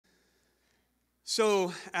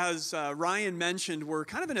So, as Ryan mentioned, we're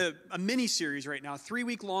kind of in a mini-series right now,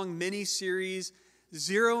 3-week-long mini-series,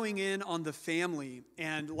 zeroing in on the family.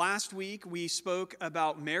 And last week, we spoke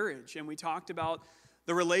about marriage, and we talked about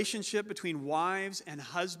the relationship between wives and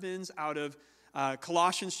husbands out of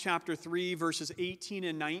Colossians chapter 3, verses 18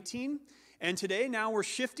 and 19. And today, now we're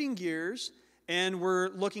shifting gears, and we're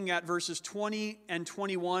looking at verses 20 and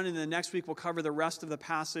 21, and then next week, we'll cover the rest of the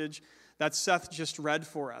passage that Seth just read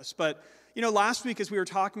for us. But you know, last week as we were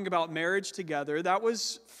talking about marriage together, that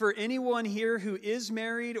was for anyone here who is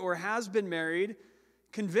married or has been married,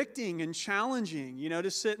 convicting and challenging, to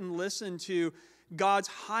sit and listen to God's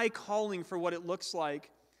high calling for what it looks like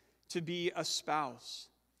to be a spouse.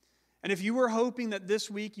 And if you were hoping that this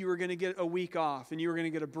week you were going to get a week off and you were going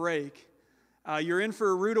to get a break, you're in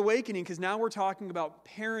for a rude awakening because now we're talking about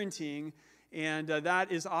parenting, and that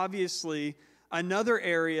is obviously another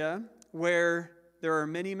area where there are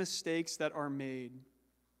many mistakes that are made.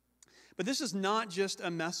 But this is not just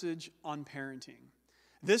a message on parenting.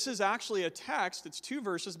 This is actually a text, it's 2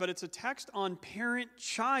 verses, but it's a text on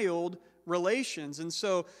parent-child relations. And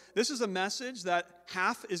so this is a message that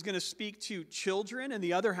half is going to speak to children and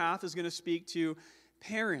the other half is going to speak to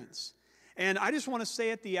parents. And I just want to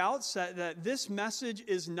say at the outset that this message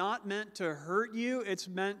is not meant to hurt you, it's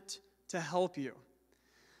meant to help you.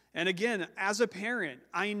 And again, as a parent,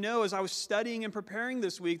 I know as I was studying and preparing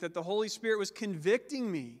this week that the Holy Spirit was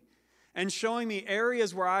convicting me and showing me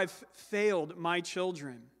areas where I've failed my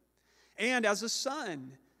children. And as a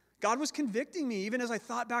son, God was convicting me even as I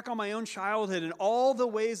thought back on my own childhood and all the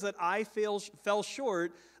ways that I fell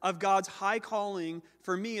short of God's high calling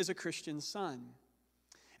for me as a Christian son.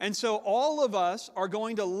 And so all of us are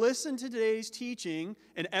going to listen to today's teaching,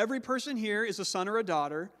 and every person here is a son or a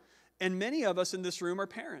daughter. And many of us in this room are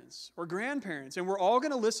parents or grandparents, and we're all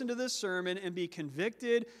going to listen to this sermon and be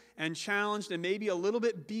convicted and challenged and maybe a little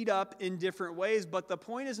bit beat up in different ways, but the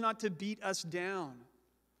point is not to beat us down.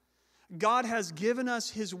 God has given us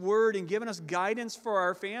His Word and given us guidance for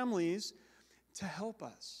our families to help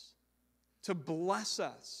us, to bless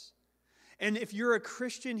us. And if you're a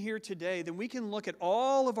Christian here today, then we can look at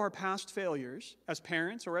all of our past failures as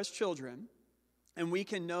parents or as children, and we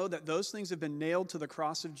can know that those things have been nailed to the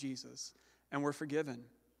cross of Jesus, and we're forgiven.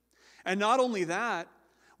 And not only that,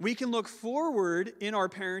 we can look forward in our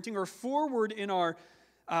parenting or forward in our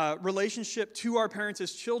relationship to our parents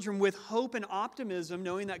as children with hope and optimism,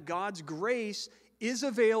 knowing that God's grace is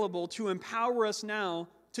available to empower us now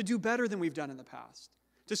to do better than we've done in the past,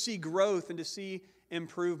 to see growth and to see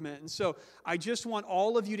improvement. And so I just want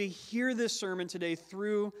all of you to hear this sermon today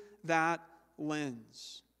through that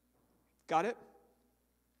lens. Got it?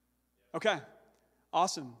 Okay,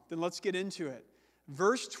 awesome. Then let's get into it.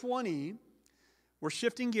 Verse 20, we're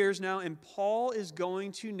shifting gears now, and Paul is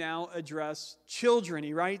going to now address children.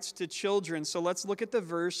 He writes to children. So let's look at the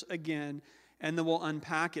verse again, and then we'll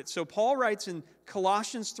unpack it. So Paul writes in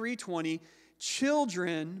Colossians 3:20,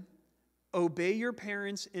 "Children, obey your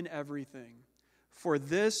parents in everything, for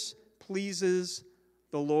this pleases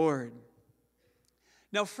the Lord."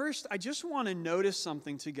 Now first, I just want to notice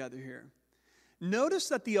something together here. Notice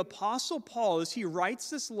that the Apostle Paul, as he writes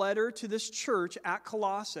this letter to this church at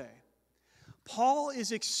Colossae, Paul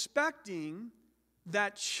is expecting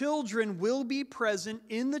that children will be present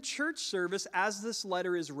in the church service as this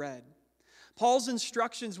letter is read. Paul's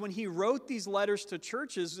instructions when he wrote these letters to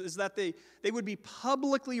churches is that they would be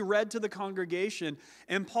publicly read to the congregation,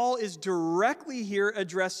 and Paul is directly here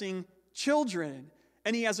addressing children,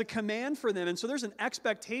 and he has a command for them. And so there's an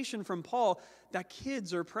expectation from Paul that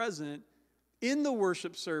kids are present in the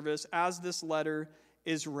worship service as this letter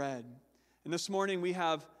is read. And this morning we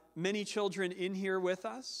have many children in here with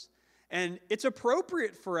us, and it's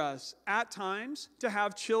appropriate for us at times to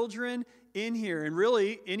have children in here. And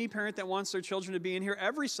really, any parent that wants their children to be in here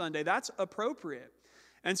every Sunday, that's appropriate.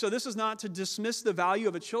 And so this is not to dismiss the value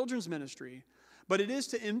of a children's ministry, but it is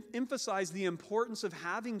to emphasize the importance of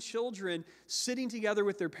having children sitting together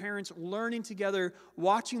with their parents, learning together,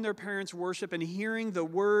 watching their parents worship, and hearing the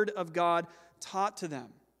Word of God taught to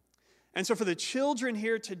them. And so for the children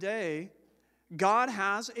here today, God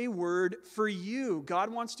has a word for you.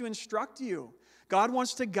 God wants to instruct you. God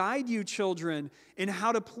wants to guide you, children, in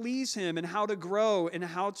how to please Him and how to grow and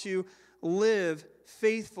how to live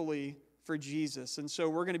faithfully for Jesus. And so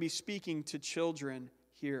we're going to be speaking to children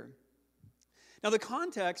here. Now, the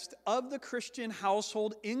context of the Christian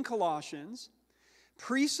household in Colossians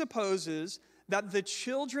presupposes that the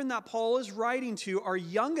children that Paul is writing to are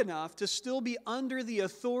young enough to still be under the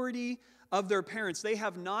authority of their parents. They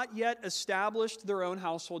have not yet established their own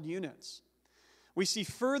household units. We see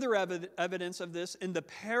further evidence of this in the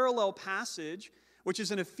parallel passage, which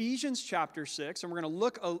is in Ephesians chapter 6, and we're going to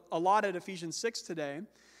look a lot at Ephesians 6 today.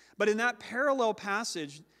 But in that parallel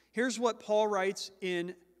passage, here's what Paul writes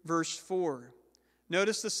in verse 4.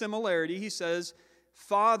 Notice the similarity. He says,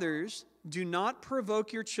 "Fathers, do not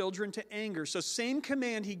provoke your children to anger." So same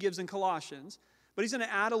command he gives in Colossians, but he's going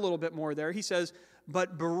to add a little bit more there. He says,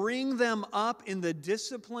 "But bring them up in the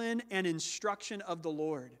discipline and instruction of the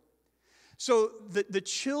Lord." So the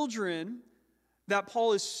children that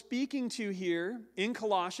Paul is speaking to here in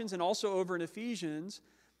Colossians and also over in Ephesians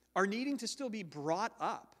are needing to still be brought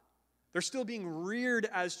up. They're still being reared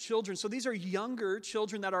as children. So these are younger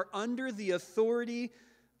children that are under the authority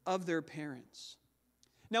of their parents.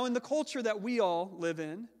 Now, in the culture that we all live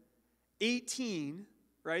in, 18,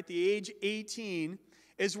 right, the age 18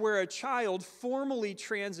 is where a child formally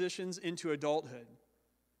transitions into adulthood.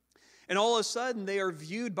 And all of a sudden, they are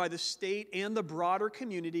viewed by the state and the broader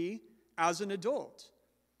community as an adult.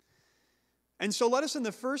 And so let us, in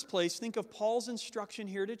the first place, think of Paul's instruction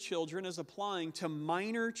here to children as applying to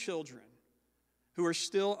minor children who are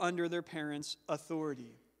still under their parents'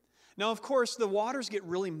 authority. Now, of course, the waters get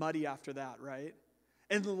really muddy after that, right?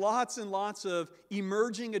 And lots of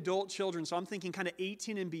emerging adult children, so I'm thinking kind of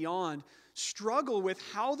 18 and beyond, struggle with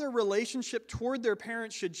how their relationship toward their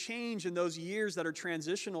parents should change in those years that are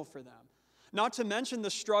transitional for them. Not to mention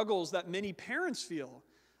the struggles that many parents feel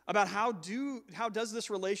about how does this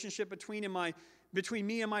relationship between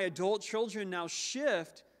me and my adult children now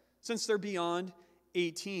shift since they're beyond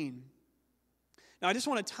 18. Now, I just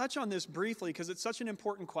want to touch on this briefly because it's such an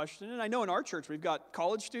important question. And I know in our church we've got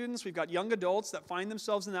college students, we've got young adults that find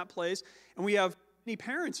themselves in that place, and we have many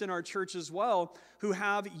parents in our church as well who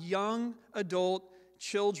have young adult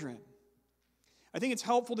children. I think it's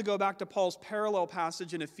helpful to go back to Paul's parallel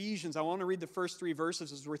passage in Ephesians. I want to read the first 3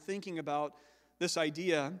 verses as we're thinking about this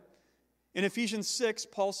idea. In Ephesians 6,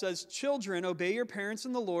 Paul says, "Children, obey your parents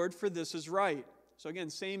in the Lord, for this is right." So again,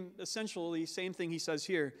 essentially same thing he says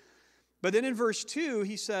here. But then in verse 2,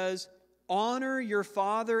 he says, "Honor your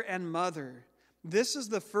father and mother. This is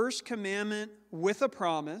the first commandment with a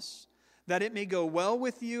promise, that it may go well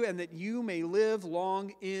with you and that you may live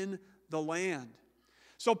long in the land."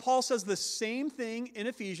 So Paul says the same thing in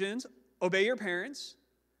Ephesians, obey your parents,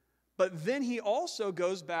 but then he also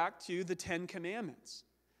goes back to the 10 commandments,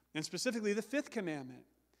 and specifically the 5th commandment.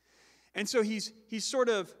 And so he's sort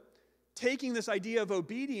of taking this idea of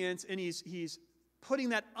obedience and he's putting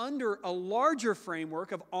that under a larger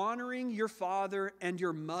framework of honoring your father and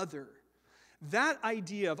your mother. That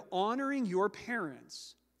idea of honoring your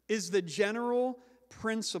parents is the general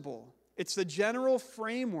principle. It's the general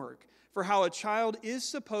framework for how a child is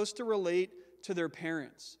supposed to relate to their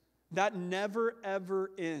parents. That never,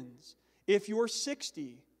 ever ends. If you're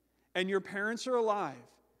 60 and your parents are alive,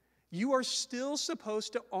 you are still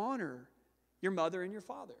supposed to honor your mother and your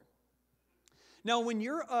father. Now, when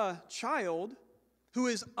you're a child who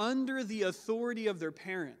is under the authority of their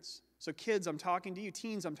parents, so kids, I'm talking to you,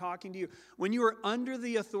 teens, I'm talking to you, when you are under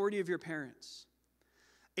the authority of your parents,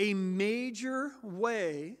 a major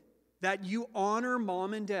way that you honor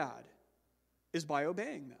mom and dad is by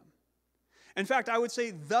obeying them. In fact, I would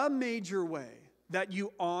say the major way that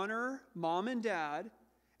you honor mom and dad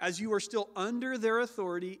as you are still under their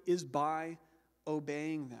authority is by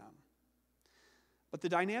obeying them. But the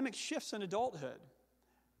dynamic shifts in adulthood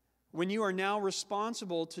when you are now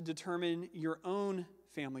responsible to determine your own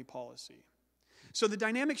family policy. So the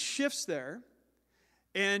dynamic shifts there,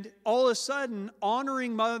 and all of a sudden,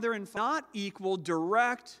 honoring mother and father not equal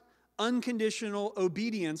direct, unconditional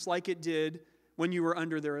obedience like it did when you were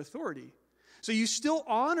under their authority. So you still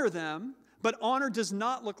honor them, but honor does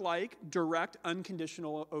not look like direct,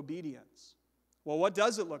 unconditional obedience. Well, what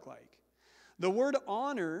does it look like? The word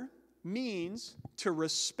honor means to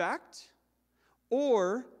respect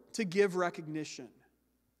or to give recognition.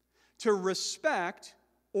 To respect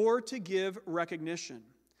or to give recognition.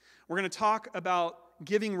 We're going to talk about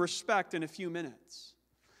giving respect in a few minutes.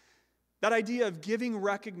 That idea of giving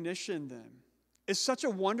recognition, then, is such a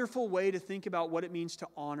wonderful way to think about what it means to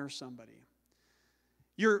honor somebody.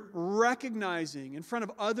 You're recognizing in front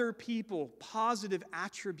of other people positive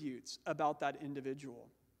attributes about that individual.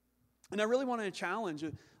 And I really want to challenge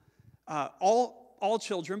all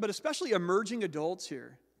children, but especially emerging adults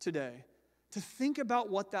here today, to think about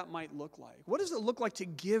what that might look like. What does it look like to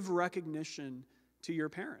give recognition to your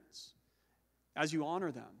parents as you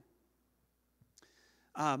honor them?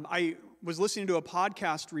 I was listening to a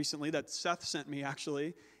podcast recently that Seth sent me,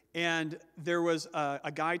 actually, and there was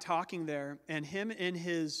a guy talking there, and him and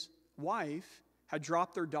his wife had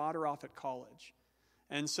dropped their daughter off at college.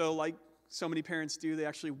 And so, like so many parents do. They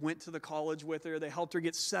actually went to the college with her. They helped her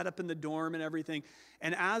get set up in the dorm and everything.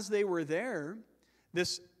 And as they were there,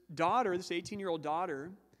 this daughter, this 18-year-old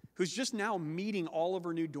daughter, who's just now meeting all of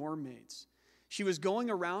her new dorm mates, she was going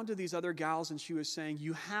around to these other gals and she was saying,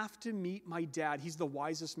 "You have to meet my dad. He's the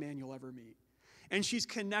wisest man you'll ever meet." And she's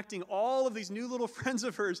connecting all of these new little friends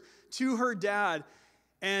of hers to her dad.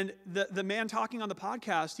 And the man talking on the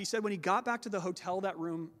podcast, he said when he got back to the hotel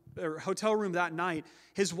room that night,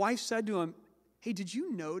 his wife said to him, "Hey, did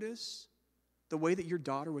you notice the way that your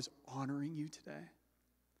daughter was honoring you today?"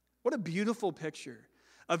 What a beautiful picture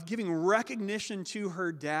of giving recognition to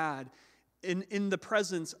her dad in the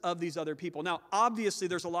presence of these other people. Now, obviously,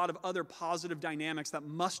 there's a lot of other positive dynamics that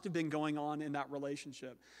must have been going on in that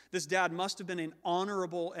relationship. This dad must have been an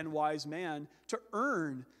honorable and wise man to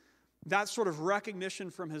earn that sort of recognition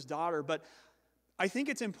from his daughter. But I think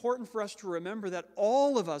it's important for us to remember that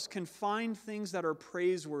all of us can find things that are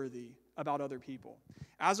praiseworthy about other people.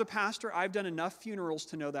 As a pastor, I've done enough funerals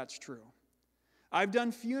to know that's true. I've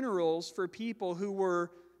done funerals for people who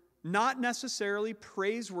were not necessarily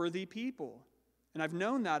praiseworthy people. And I've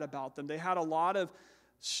known that about them. They had a lot of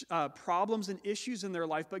problems and issues in their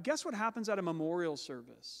life. But guess what happens at a memorial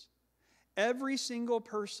service? Every single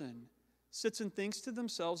person sits and thinks to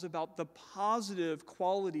themselves about the positive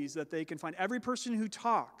qualities that they can find. Every person who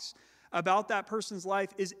talks about that person's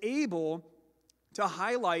life is able to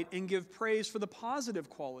highlight and give praise for the positive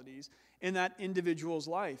qualities in that individual's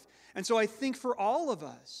life. And so I think for all of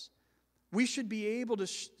us, we should be able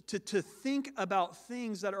to think about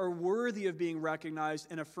things that are worthy of being recognized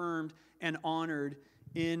and affirmed and honored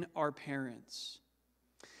in our parents.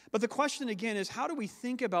 But the question again is, how do we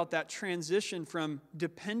think about that transition from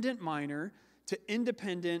dependent minor to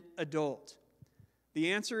independent adult?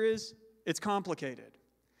 The answer is, it's complicated.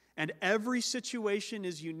 And every situation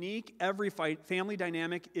is unique. Every family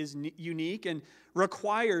dynamic is unique and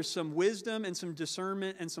requires some wisdom and some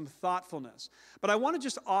discernment and some thoughtfulness. But I want to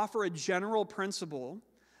just offer a general principle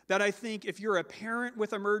that I think if you're a parent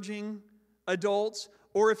with emerging adults,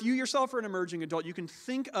 or if you yourself are an emerging adult, you can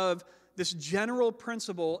think of this general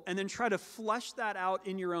principle and then try to flesh that out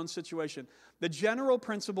in your own situation. The general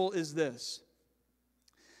principle is this: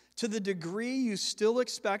 to the degree you still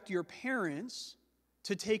expect your parents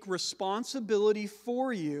to take responsibility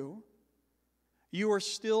for you, you are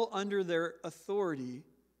still under their authority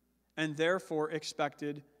and therefore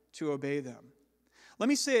expected to obey them. Let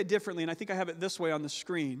me say it differently, and I think I have it this way on the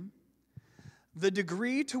screen. The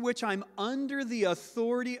degree to which I'm under the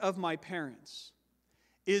authority of my parents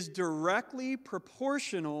is directly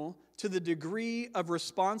proportional to the degree of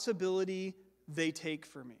responsibility they take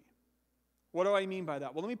for me. What do I mean by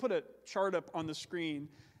that? Well, let me put a chart up on the screen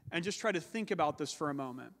and just try to think about this for a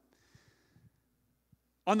moment.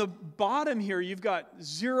 On the bottom here, you've got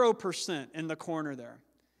 0% in the corner there.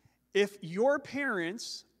 If your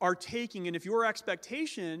parents are taking, and if your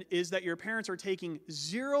expectation is that your parents are taking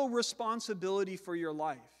zero responsibility for your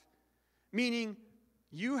life, meaning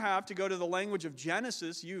you have, to go to the language of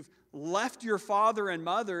Genesis, you've left your father and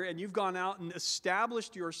mother and you've gone out and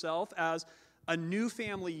established yourself as a new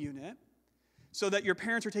family unit, so that your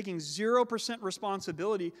parents are taking 0%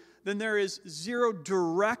 responsibility, then there is zero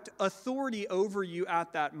direct authority over you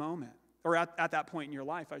at that moment, or at that point in your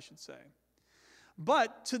life, I should say.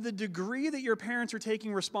 But to the degree that your parents are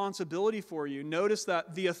taking responsibility for you, notice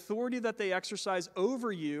that the authority that they exercise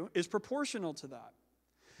over you is proportional to that.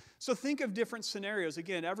 So think of different scenarios.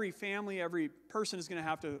 Again, every family, every person is going to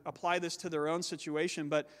have to apply this to their own situation,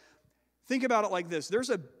 but think about it like this. There's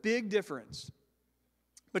a big difference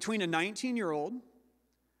between a 19-year-old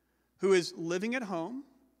who is living at home,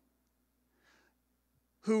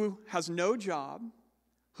 who has no job,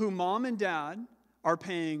 who mom and dad are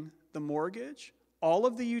paying the mortgage, all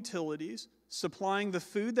of the utilities, supplying the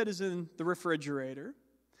food that is in the refrigerator,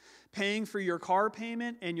 paying for your car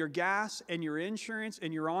payment and your gas and your insurance,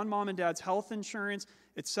 and you're on mom and dad's health insurance,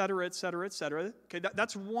 et cetera, et cetera, et cetera. Okay,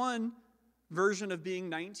 that's one version of being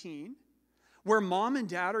 19. Where mom and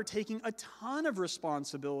dad are taking a ton of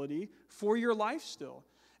responsibility for your life still.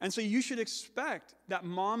 And so you should expect that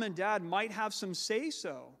mom and dad might have some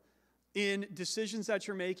say-so in decisions that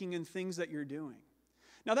you're making and things that you're doing.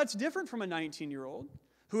 Now that's different from a 19-year-old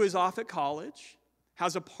who is off at college,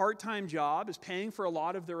 has a part-time job, is paying for a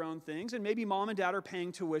lot of their own things, and maybe mom and dad are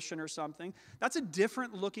paying tuition or something. That's a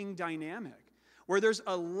different looking dynamic, where there's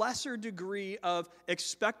a lesser degree of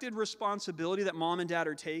expected responsibility that mom and dad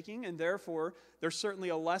are taking, and therefore there's certainly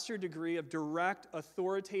a lesser degree of direct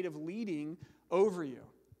authoritative leading over you.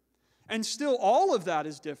 And still, all of that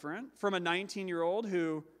is different from a 19-year-old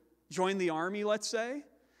who joined the army, let's say,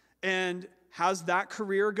 and has that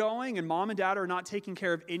career going and mom and dad are not taking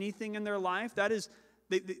care of anything in their life, that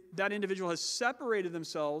individual has separated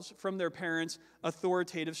themselves from their parents'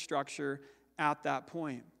 authoritative structure at that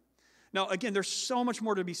point. Now, again, there's so much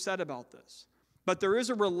more to be said about this, but there is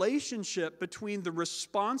a relationship between the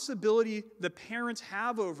responsibility the parents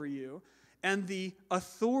have over you and the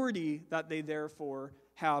authority that they therefore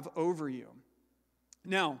have over you.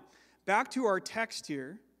 Now, back to our text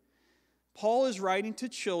here. Paul is writing to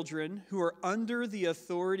children who are under the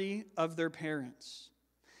authority of their parents.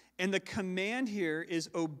 And the command here is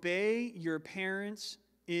obey your parents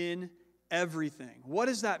in everything. What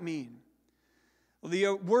does that mean? Well, the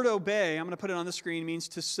word obey, I'm going to put it on the screen, means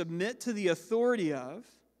to submit to the authority of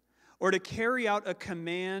or to carry out a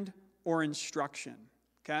command or instruction.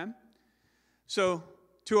 Okay? So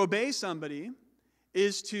to obey somebody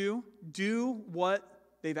is to do what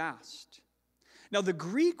they've asked. Now, the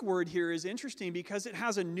Greek word here is interesting because it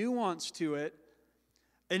has a nuance to it,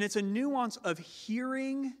 and it's a nuance of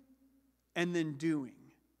hearing and then doing.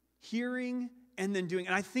 Hearing and then doing.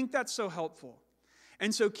 And I think that's so helpful.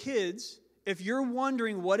 And so, kids, if you're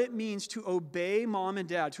wondering what it means to obey mom and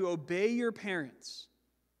dad, to obey your parents,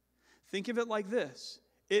 think of it like this.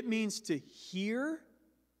 It means to hear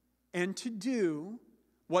and to do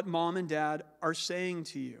what mom and dad are saying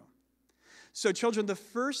to you. So, children, the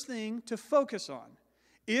first thing to focus on,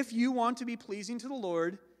 if you want to be pleasing to the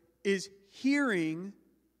Lord, is hearing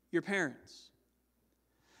your parents.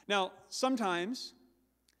 Now, sometimes,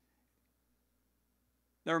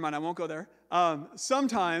 never mind, I won't go there.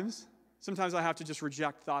 Sometimes I have to just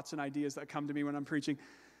reject thoughts and ideas that come to me when I'm preaching.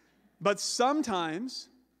 But sometimes,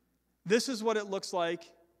 this is what it looks like.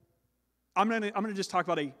 I'm gonna just talk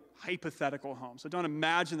about a hypothetical home. So don't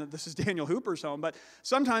imagine that this is Daniel Hooper's home, but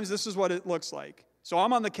sometimes this is what it looks like. So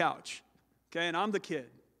I'm on the couch, okay, and I'm the kid.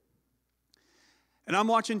 And I'm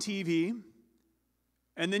watching TV,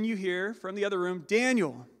 and then you hear from the other room,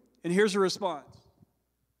 Daniel, and here's a response.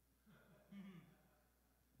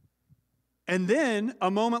 And then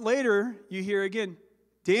a moment later, you hear again,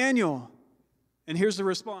 Daniel, and here's the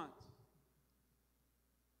response.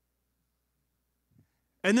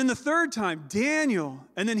 And then the third time, Daniel,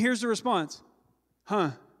 and then here's the response.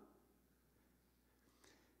 Huh.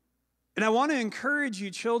 And I want to encourage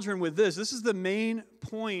you children with this. This is the main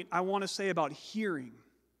point I want to say about hearing.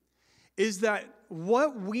 Is that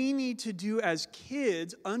what we need to do as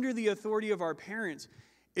kids under the authority of our parents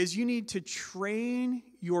is you need to train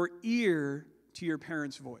your ear to your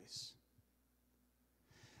parents' voice.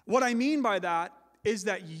 What I mean by that is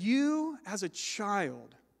that you as a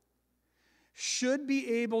child should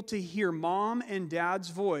be able to hear mom and dad's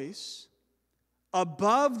voice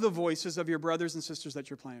above the voices of your brothers and sisters that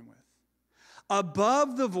you're playing with,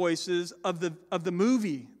 above the voices of the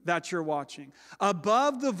movie that you're watching,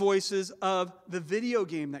 above the voices of the video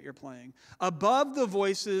game that you're playing, above the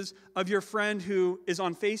voices of your friend who is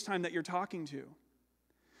on FaceTime that you're talking to.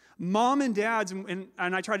 Mom and dads, and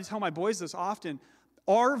I try to tell my boys this often,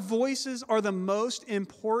 our voices are the most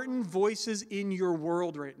important voices in your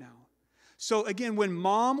world right now. So again, when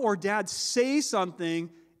mom or dad say something,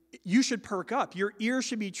 you should perk up. Your ear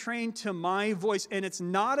should be trained to my voice. And it's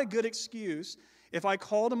not a good excuse if I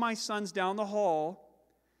call to my sons down the hall,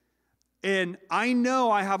 and I know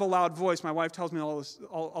I have a loud voice. My wife tells me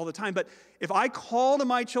all the time. But if I call to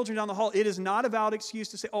my children down the hall, it is not a valid excuse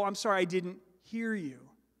to say, oh, I'm sorry, I didn't hear you.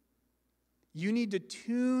 You need to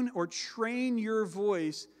tune or train your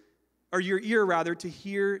voice, or your ear rather, to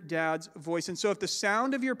hear dad's voice. And so if the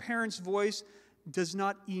sound of your parents' voice does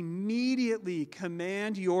not immediately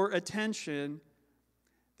command your attention,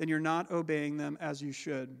 then you're not obeying them as you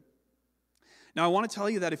should. Now, I want to tell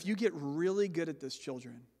you that if you get really good at this,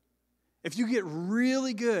 children, if you get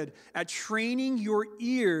really good at training your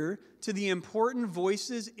ear to the important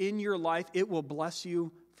voices in your life, it will bless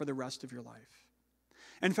you for the rest of your life.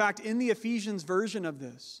 In fact, in the Ephesians version of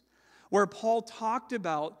this, where Paul talked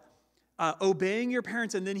about obeying your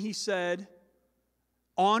parents, and then he said,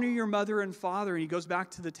 honor your mother and father, and he goes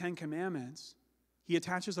back to the Ten Commandments, he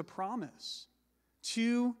attaches a promise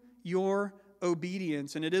to your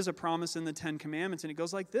obedience, and it is a promise in the Ten Commandments, and it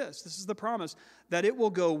goes like this. This is the promise, that it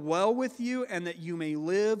will go well with you and that you may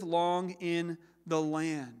live long in the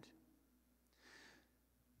land.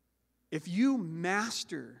 If you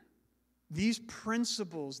master these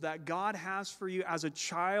principles that God has for you as a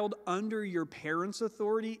child under your parents'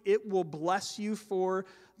 authority, it will bless you for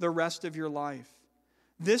the rest of your life.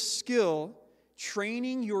 This skill,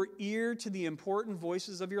 training your ear to the important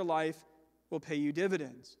voices of your life, will pay you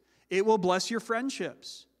dividends. It will bless your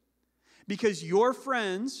friendships, because your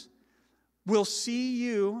friends will see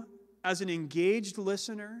you as an engaged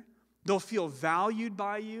listener They'll feel valued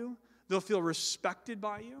by you. They'll feel respected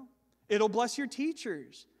by you. It'll bless your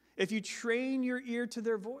teachers if you train your ear to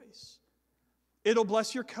their voice. It'll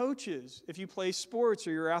bless your coaches if you play sports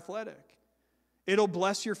or you're athletic. It'll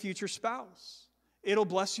bless your future spouse. It'll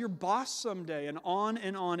bless your boss someday, and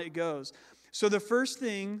on it goes. So the first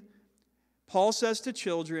thing Paul says to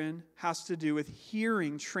children has to do with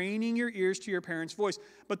hearing, training your ears to your parents' voice.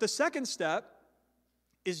 But the second step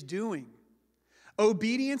is doing.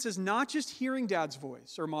 Obedience is not just hearing dad's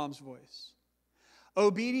voice or mom's voice.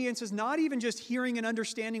 Obedience is not even just hearing and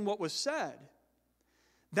understanding what was said.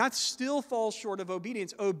 That still falls short of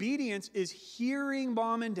obedience. Obedience is hearing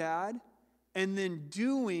mom and dad and then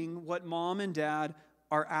doing what mom and dad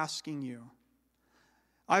are asking you.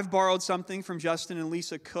 I've borrowed something from Justin and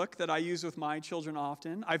Lisa Cook that I use with my children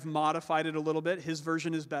often. I've modified it a little bit. His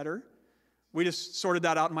version is better. We just sorted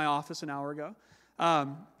that out in my office an hour ago.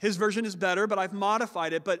 His version is better, but I've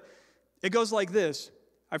modified it. But it goes like this.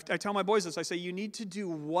 I tell my boys this. I say, you need to do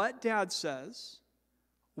what dad says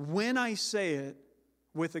when I say it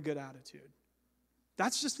with a good attitude.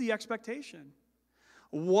 That's just the expectation.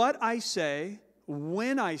 What I say,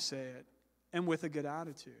 when I say it, and with a good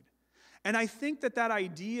attitude. And I think that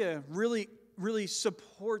idea really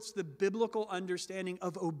supports the biblical understanding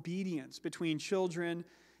of obedience between children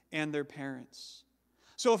and their parents.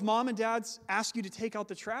 So if mom and dad ask you to take out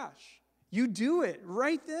the trash, you do it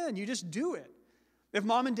right then. You just do it. If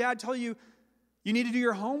mom and dad tell you you need to do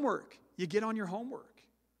your homework, you get on your homework.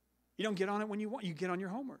 You don't get on it when you want. You get on your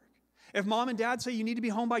homework. If mom and dad say you need to be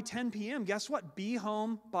home by 10 p.m., guess what? Be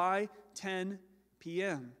home by 10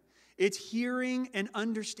 p.m. It's hearing and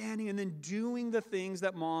understanding and then doing the things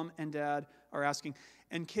that mom and dad are asking.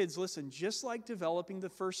 And kids, listen, just like developing the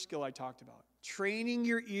first skill I talked about, training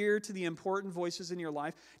your ear to the important voices in your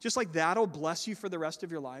life, just like that'll bless you for the rest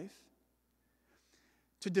of your life,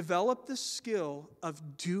 to develop the skill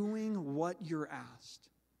of doing what you're asked,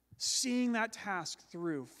 seeing that task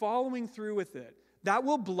through, following through with it, that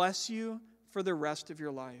will bless you for the rest of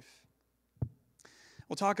your life.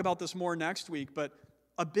 We'll talk about this more next week, but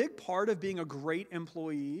a big part of being a great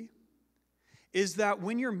employee is that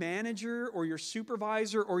when your manager or your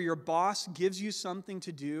supervisor or your boss gives you something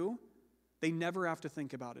to do, they never have to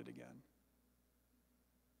think about it again.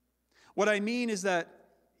 What I mean is that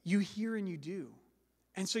you hear and you do.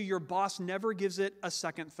 And so your boss never gives it a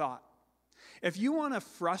second thought. If you want to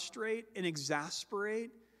frustrate and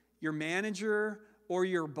exasperate your manager or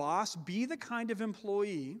your boss, be the kind of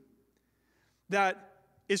employee that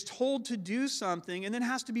is told to do something and then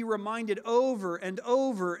has to be reminded over and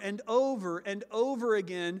over and over and over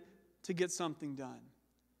again to get something done.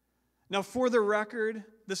 Now, for the record,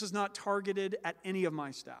 this is not targeted at any of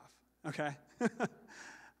my staff, okay?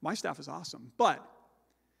 My staff is awesome. But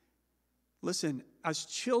listen, as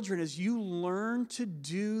children, as you learn to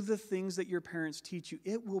do the things that your parents teach you,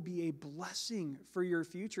 it will be a blessing for your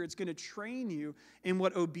future. It's going to train you in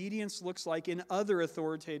what obedience looks like in other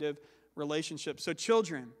authoritative relationships. So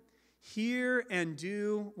children, hear and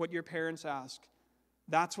do what your parents ask.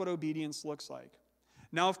 That's what obedience looks like.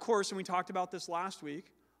 Now, of course, and we talked about this last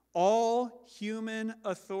week, all human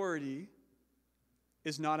authority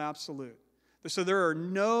is not absolute. So there are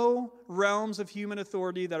no realms of human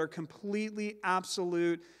authority that are completely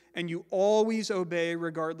absolute, and you always obey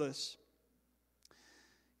regardless.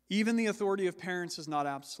 Even the authority of parents is not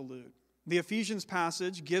absolute. The Ephesians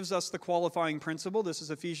passage gives us the qualifying principle. This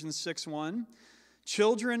is Ephesians 6:1.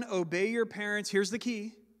 Children, obey your parents, here's the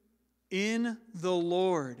key, in the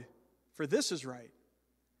Lord, for this is right.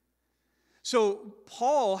 So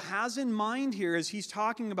Paul has in mind here, as he's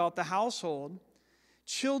talking about the household,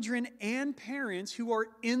 children and parents who are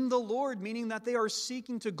in the Lord, meaning that they are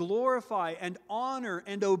seeking to glorify and honor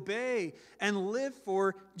and obey and live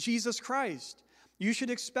for Jesus Christ. You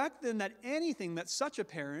should expect then that anything that such a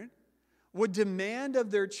parent would demand of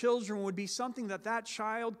their children would be something that that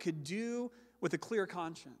child could do with a clear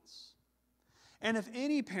conscience. And if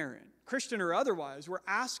any parent, Christian or otherwise, were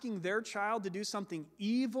asking their child to do something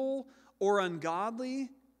evil or ungodly,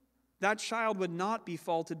 that child would not be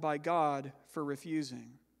faulted by God for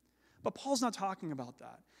refusing. But Paul's not talking about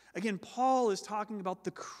that. Again, Paul is talking about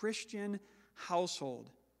the Christian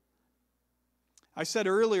household. I said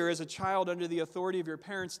earlier, as a child under the authority of your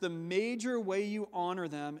parents, the major way you honor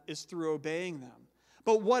them is through obeying them.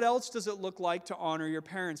 But what else does it look like to honor your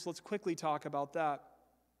parents? Let's quickly talk about that.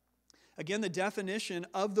 Again, the definition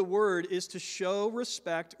of the word is to show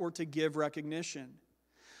respect or to give recognition.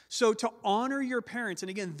 So to honor your parents, and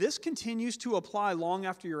again, this continues to apply long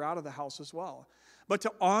after you're out of the house as well. But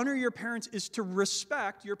to honor your parents is to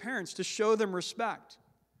respect your parents, to show them respect.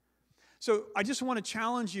 So I just want to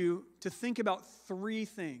challenge you to think about 3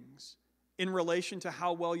 things in relation to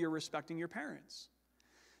how well you're respecting your parents.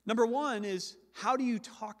 Number 1 is, how do you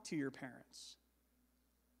talk to your parents?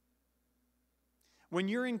 When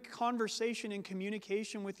you're in conversation and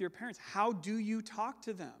communication with your parents, how do you talk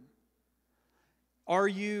to them? Are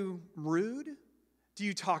you rude? Do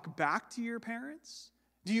you talk back to your parents?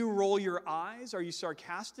 Do you roll your eyes? Are you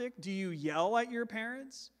sarcastic? Do you yell at your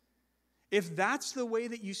parents? If that's the way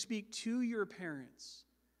that you speak to your parents,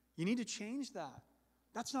 you need to change that.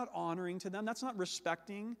 That's not honoring to them. That's not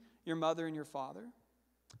respecting your mother and your father.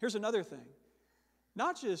 Here's another thing.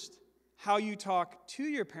 Not just how you talk to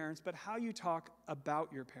your parents, but how you talk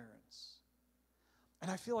about your parents. And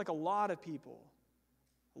I feel like a lot of people,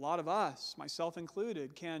 a lot of us, myself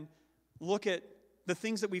included, can look at the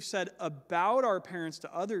things that we've said about our parents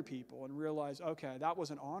to other people and realize, okay, that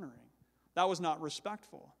wasn't honoring. That was not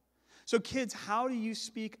respectful. So kids, how do you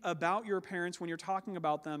speak about your parents when you're talking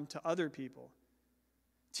about them to other people?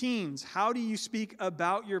 Teens, how do you speak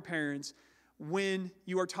about your parents when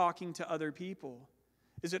you are talking to other people?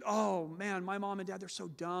 Is it, oh man, my mom and dad, they're so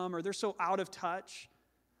dumb, or they're so out of touch,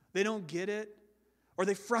 they don't get it, or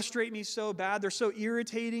they frustrate me so bad, they're so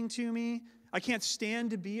irritating to me, I can't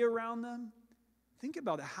stand to be around them? Think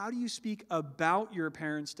about it. How do you speak about your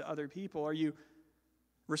parents to other people? Are you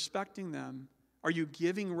respecting them? Are you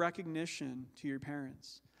giving recognition to your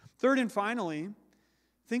parents? Third and finally,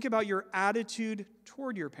 think about your attitude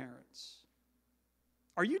toward your parents.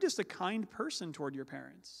 Are you just a kind person toward your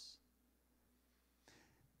parents?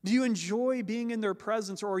 Do you enjoy being in their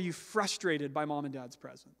presence, or are you frustrated by mom and dad's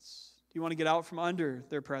presence? Do you want to get out from under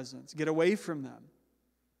their presence, get away from them?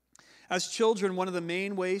 As children, one of the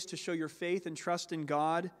main ways to show your faith and trust in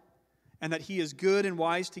God and that He is good and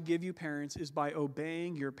wise to give you parents is by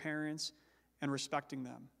obeying your parents and respecting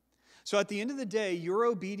them. So at the end of the day, your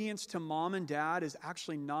obedience to mom and dad is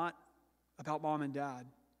actually not about mom and dad.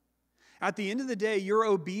 At the end of the day, your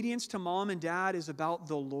obedience to mom and dad is about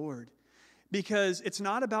the Lord. Because it's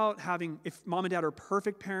not about having, if mom and dad are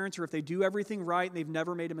perfect parents or if they do everything right and they've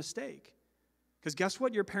never made a mistake. Because guess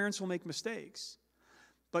what? Your parents will make mistakes.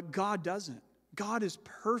 But God doesn't. God is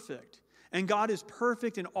perfect. And God is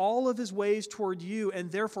perfect in all of His ways toward you.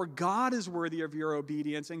 And therefore, God is worthy of your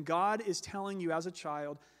obedience. And God is telling you as a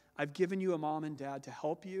child, I've given you a mom and dad to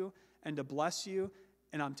help you and to bless you.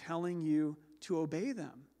 And I'm telling you to obey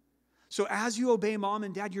them. So as you obey mom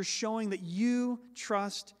and dad, you're showing that you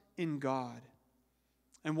trust in God.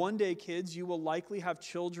 And one day, kids, you will likely have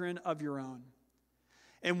children of your own.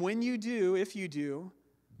 And when you do, if you do,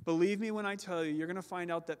 believe me when I tell you, you're going to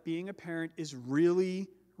find out that being a parent is really,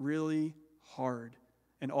 really hard.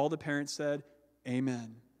 And all the parents said,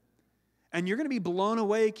 amen. And you're going to be blown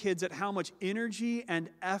away, kids, at how much energy and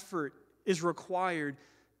effort is required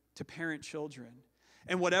to parent children.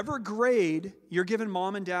 And whatever grade you're giving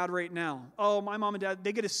mom and dad right now, oh, my mom and dad,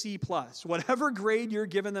 they get a C+. Whatever grade you're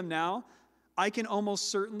giving them now, I can almost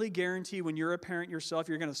certainly guarantee when you're a parent yourself,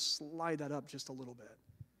 you're going to slide that up just a little bit.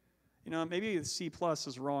 You know, maybe the C+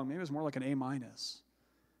 is wrong. Maybe it's more like an A-.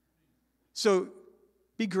 So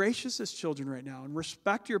be gracious as children right now and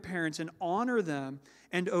respect your parents and honor them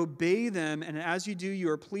and obey them. And as you do, you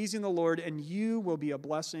are pleasing the Lord and you will be a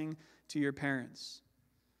blessing to your parents.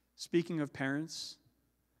 Speaking of parents,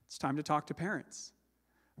 it's time to talk to parents.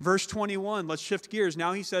 Verse 21, let's shift gears.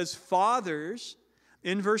 Now he says, fathers,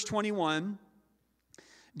 in verse 21,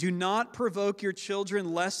 do not provoke your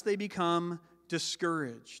children lest they become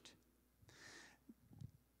discouraged.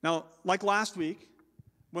 Now, like last week,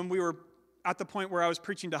 when we were at the point where I was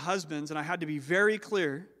preaching to husbands, and I had to be very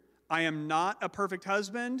clear, I am not a perfect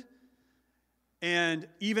husband, and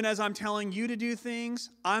even as I'm telling you to do things,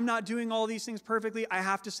 I'm not doing all these things perfectly. I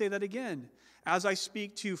have to say that again. As I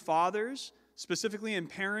speak to fathers, specifically and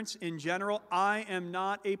parents in general, I am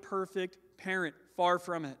not a perfect parent, far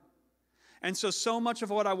from it. And so much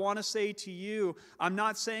of what I want to say to you, I'm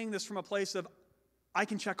not saying this from a place of, I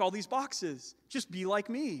can check all these boxes. Just be like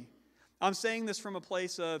me. I'm saying this from a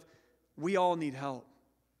place of, we all need help.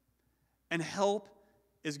 And help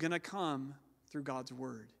is going to come through God's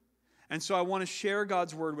Word. And so I want to share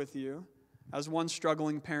God's Word with you as one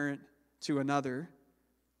struggling parent to another.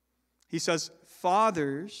 He says,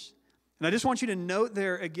 fathers, and I just want you to note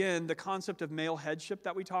there again the concept of male headship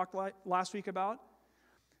that we talked last week about.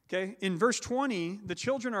 Okay? In verse 20, the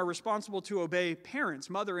children are responsible to obey parents,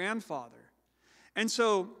 mother and father. And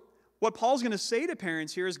so what Paul's going to say to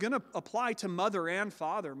parents here is going to apply to mother and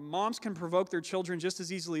father. Moms can provoke their children just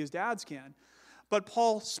as easily as dads can. But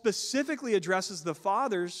Paul specifically addresses the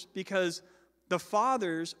fathers because the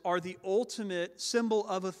fathers are the ultimate symbol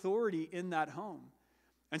of authority in that home.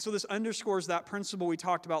 And so this underscores that principle we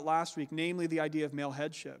talked about last week, namely the idea of male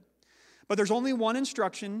headship. But there's only one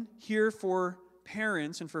instruction here for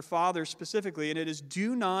parents and for fathers specifically, and it is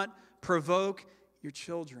do not provoke your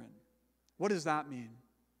children. What does that mean?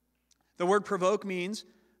 The word provoke means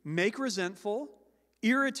make resentful,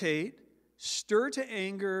 irritate, stir to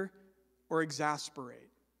anger, or exasperate.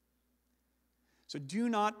 So do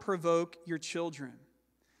not provoke your children.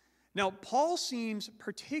 Now, Paul seems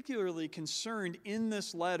particularly concerned in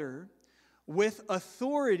this letter with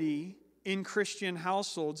authority in Christian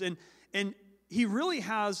households. And he really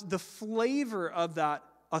has the flavor of that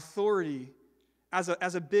authority as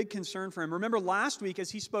a big concern for him. Remember last week as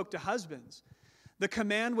he spoke to husbands, the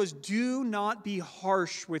command was do not be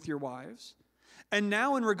harsh with your wives. And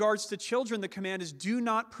now in regards to children, the command is do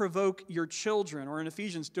not provoke your children. Or in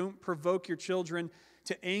Ephesians, don't provoke your children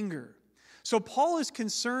to anger. So Paul is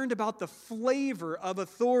concerned about the flavor of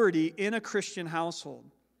authority in a Christian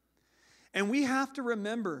household. And we have to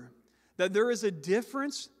remember that there is a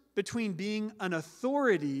difference between being an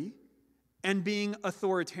authority and being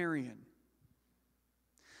authoritarian.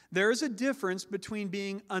 There is a difference between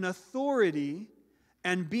being an authority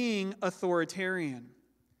and being authoritarian.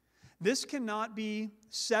 This cannot be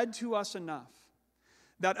said to us enough,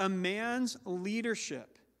 that a man's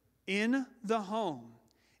leadership in the home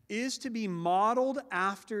is to be modeled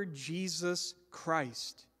after Jesus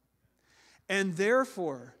Christ. And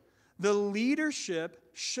therefore, the leadership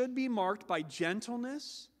should be marked by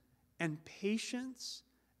gentleness and patience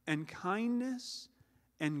and kindness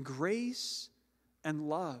and grace and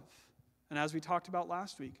love. And as we talked about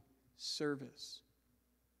last week, service.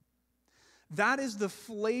 That is the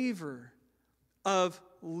flavor of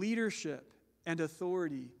leadership and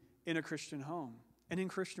authority in a Christian home and in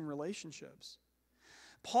Christian relationships.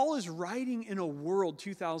 Paul is writing in a world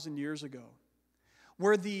 2,000 years ago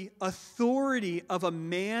where the authority of a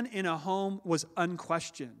man in a home was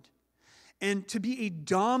unquestioned. And to be a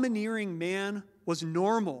domineering man was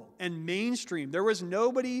normal and mainstream. There was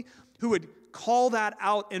nobody who would call that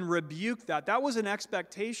out and rebuke that. That was an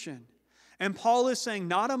expectation. And Paul is saying,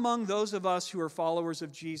 not among those of us who are followers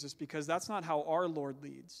of Jesus, because that's not how our Lord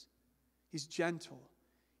leads. He's gentle.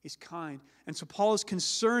 He's kind. And so Paul is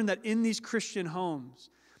concerned that in these Christian homes,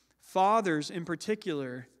 fathers in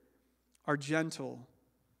particular are gentle.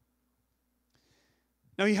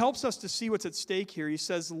 Now he helps us to see what's at stake here. He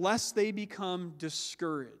says, lest they become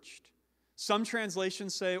discouraged. Some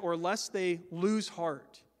translations say, or lest they lose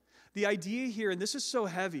heart. The idea here, and this is so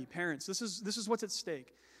heavy, parents, this is what's at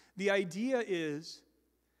stake. The idea is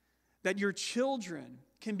that your children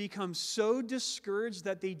can become so discouraged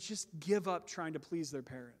that they just give up trying to please their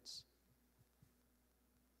parents.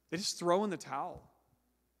 They just throw in the towel.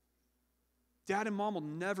 Dad and mom will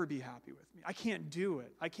never be happy with me. I can't do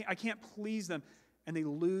it. I can't please them. And they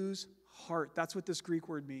lose heart. That's what this Greek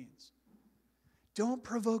word means. Don't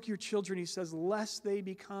provoke your children, he says, lest they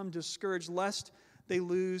become discouraged, lest they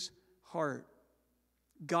lose heart.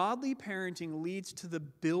 Godly parenting leads to the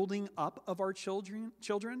building up of our children,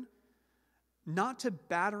 not to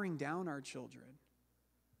battering down our children.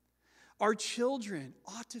 Our children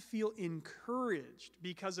ought to feel encouraged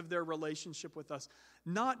because of their relationship with us,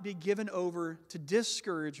 not be given over to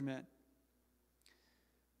discouragement.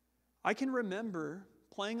 I can remember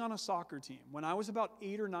playing on a soccer team when I was about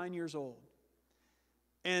 8 or 9 years old.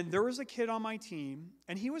 And there was a kid on my team,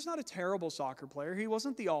 and he was not a terrible soccer player. He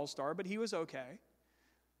wasn't the all-star, but he was okay.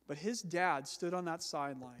 But his dad stood on that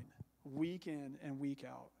sideline week in and week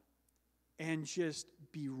out and just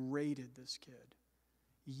berated this kid,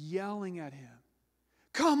 yelling at him.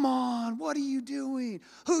 Come on, what are you doing?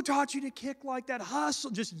 Who taught you to kick like that?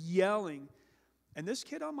 Hustle, just yelling. And this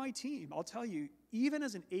kid on my team, I'll tell you, even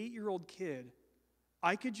as an 8-year-old kid,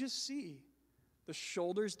 I could just see the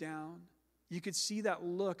shoulders down. You could see that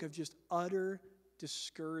look of just utter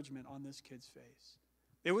discouragement on this kid's face.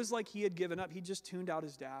 It was like he had given up. He just tuned out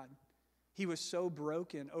his dad. He was so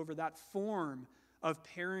broken over that form of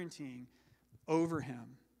parenting over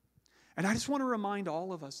him. And I just want to remind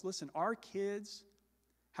all of us, listen, our kids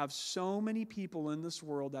have so many people in this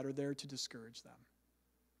world that are there to discourage them.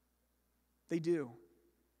 They do.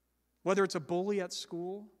 Whether it's a bully at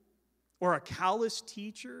school, or a callous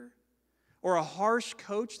teacher, or a harsh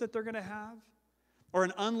coach that they're going to have, or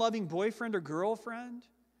an unloving boyfriend or girlfriend,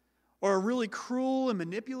 or a really cruel and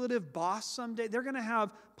manipulative boss someday, they're going to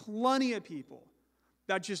have plenty of people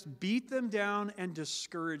that just beat them down and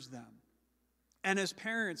discourage them. And as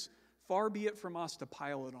parents, far be it from us to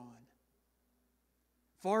pile it on.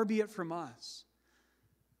 Far be it from us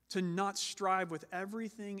to not strive with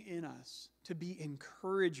everything in us to be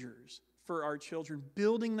encouragers for our children,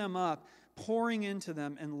 building them up, pouring into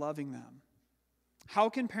them, and loving them. How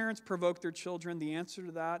can parents provoke their children? The answer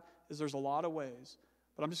to that is there's a lot of ways,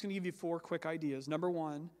 but I'm just going to give you 4 quick ideas. Number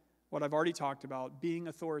 1, what I've already talked about, being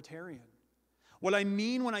authoritarian. What I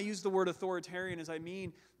mean when I use the word authoritarian is I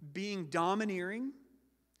mean being domineering,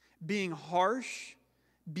 being harsh,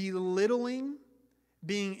 belittling,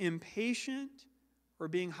 being impatient, or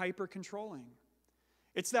being hyper-controlling.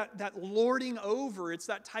 It's that lording over, it's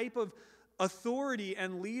that type of authority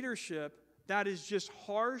and leadership that is just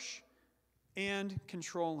harsh and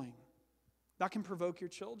controlling. That can provoke your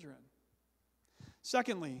children.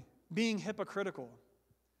 Secondly, being hypocritical.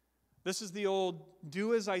 This is the old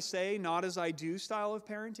do as I say, not as I do style of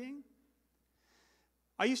parenting.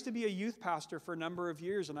 I used to be a youth pastor for a number of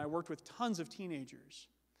years, and I worked with tons of teenagers.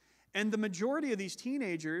 And the majority of these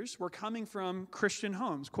teenagers were coming from Christian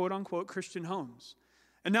homes, quote unquote Christian homes.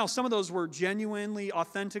 And now some of those were genuinely,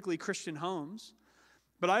 authentically Christian homes.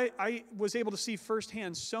 But I was able to see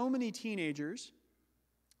firsthand so many teenagers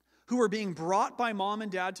who were being brought by mom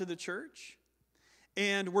and dad to the church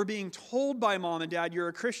and were being told by mom and dad, you're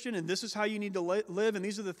a Christian and this is how you need to live and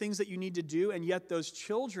these are the things that you need to do. And yet those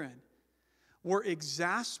children were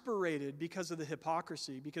exasperated because of the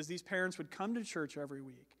hypocrisy, because these parents would come to church every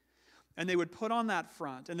week and they would put on that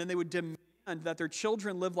front and then they would demand that their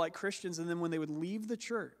children live like Christians, and then when they would leave the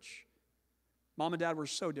church, mom and dad were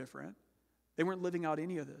so different. They weren't living out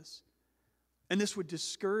any of this. And this would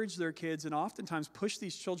discourage their kids and oftentimes push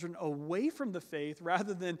these children away from the faith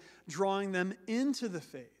rather than drawing them into the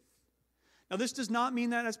faith. Now, this does not mean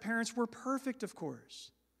that as parents we're perfect, of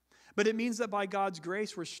course. But it means that by God's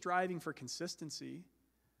grace we're striving for consistency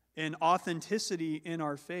and authenticity in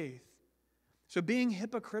our faith. So being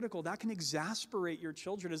hypocritical, that can exasperate your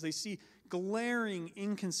children as they see glaring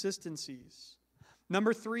inconsistencies.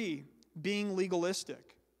 Number 3, being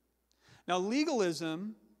legalistic. Now,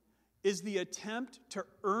 legalism is the attempt to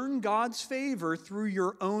earn God's favor through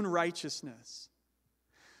your own righteousness.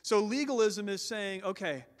 So legalism is saying,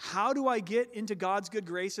 okay, how do I get into God's good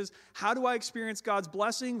graces? How do I experience God's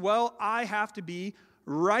blessing? Well, I have to be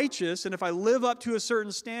righteous, and if I live up to a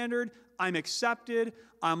certain standard, I'm accepted,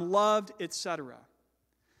 I'm loved, etc.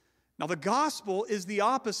 Now, the gospel is the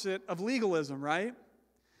opposite of legalism, right?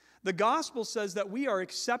 The gospel says that we are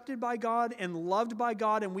accepted by God and loved by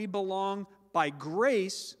God, and we belong by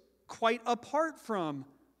grace quite apart from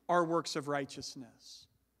our works of righteousness.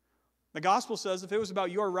 The gospel says if it was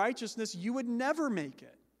about your righteousness, you would never make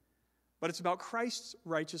it. But it's about Christ's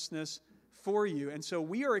righteousness for you. And so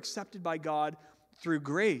we are accepted by God through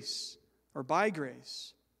grace or by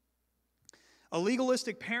grace. A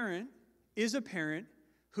legalistic parent is a parent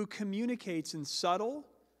who communicates in subtle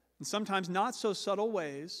and sometimes not so subtle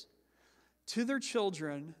ways to their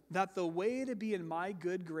children that the way to be in my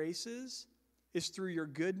good graces is through your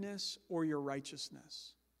goodness or your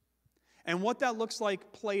righteousness. And what that looks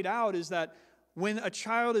like played out is that when a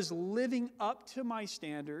child is living up to my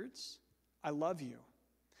standards, I love you.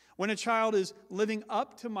 When a child is living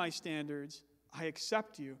up to my standards, I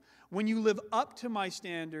accept you. When you live up to my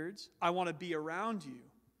standards, I want to be around you,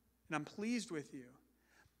 and I'm pleased with you.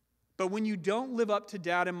 But when you don't live up to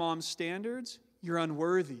dad and mom's standards, you're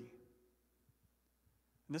unworthy.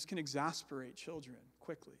 And this can exasperate children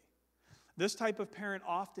quickly. This type of parent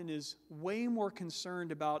often is way more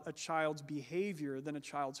concerned about a child's behavior than a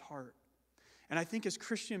child's heart. And I think as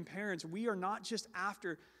Christian parents, we are not just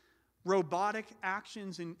after robotic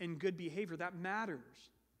actions and good behavior. That matters.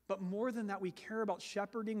 But more than that, we care about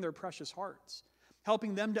shepherding their precious hearts,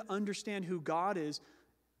 helping them to understand who God is,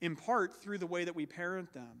 in part through the way that we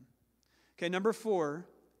parent them. Okay, number 4,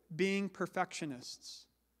 being perfectionists.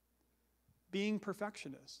 Being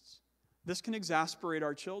perfectionists. This can exasperate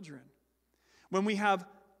our children. When we have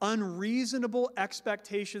unreasonable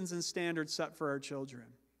expectations and standards set for our children.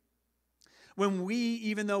 When we,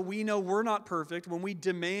 even though we know we're not perfect, when we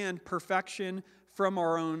demand perfection from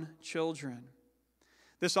our own children.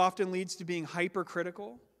 This often leads to being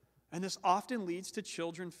hypercritical, and this often leads to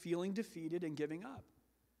children feeling defeated and giving up.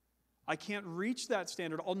 I can't reach that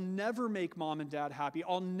standard. I'll never make mom and dad happy.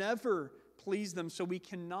 I'll never please them, so we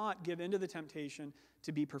cannot give into the temptation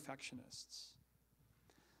to be perfectionists.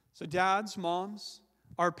 So dads, moms,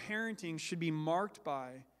 our parenting should be marked by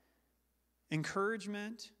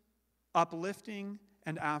encouragement, uplifting,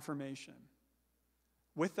 and affirmation.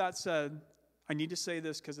 With that said, I need to say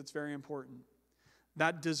this because it's very important.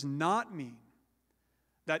 That does not mean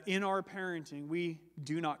that in our parenting we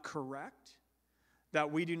do not correct,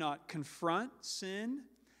 that we do not confront sin,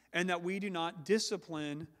 and that we do not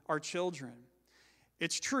discipline our children.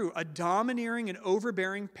 It's true, a domineering and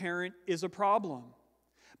overbearing parent is a problem.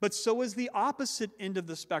 But so is the opposite end of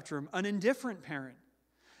the spectrum, an indifferent parent.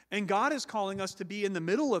 And God is calling us to be in the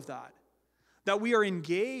middle of that we are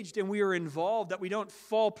engaged and we are involved, that we don't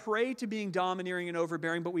fall prey to being domineering and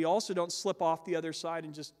overbearing, but we also don't slip off the other side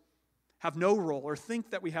and just have no role or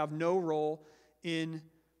think that we have no role in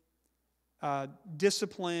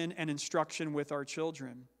discipline and instruction with our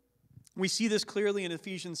children. We see this clearly in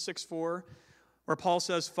Ephesians 6:4, where Paul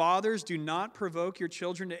says, "Fathers, do not provoke your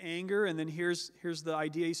children to anger." And then here's the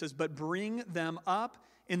idea. He says, "But bring them up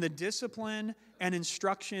in the discipline and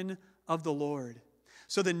instruction of the Lord."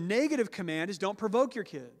 So the negative command is don't provoke your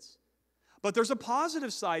kids. But there's a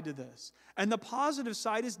positive side to this. And the positive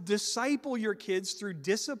side is disciple your kids through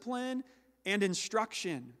discipline and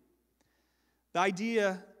instruction. The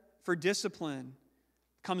idea for discipline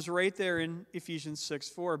comes right there in Ephesians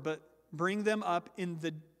 6:4, but bring them up in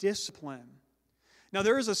the discipline. Now,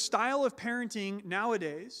 there is a style of parenting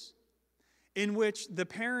nowadays in which the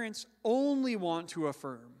parents only want to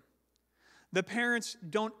affirm. The parents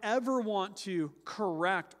don't ever want to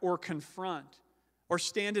correct or confront or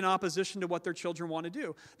stand in opposition to what their children want to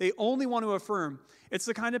do. They only want to affirm. It's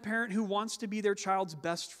the kind of parent who wants to be their child's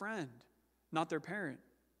best friend, not their parent.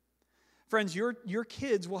 Friends, your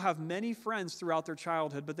kids will have many friends throughout their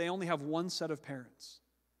childhood, but they only have one set of parents.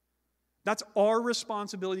 That's our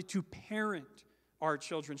responsibility to parent our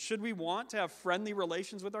children. Should we want to have friendly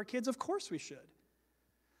relations with our kids? Of course we should.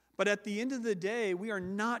 But at the end of the day, we are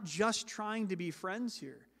not just trying to be friends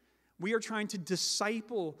here. We are trying to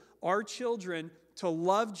disciple our children to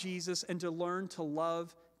love Jesus and to learn to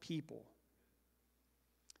love people.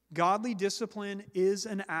 Godly discipline is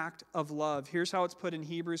an act of love. Here's how it's put in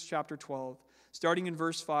Hebrews chapter 12, starting in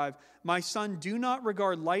verse 5. "My son, do not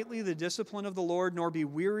regard lightly the discipline of the Lord, nor be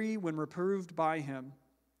weary when reproved by him.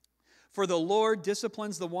 For the Lord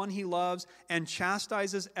disciplines the one he loves and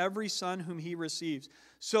chastises every son whom he receives."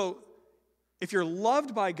 So, if you're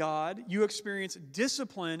loved by God, you experience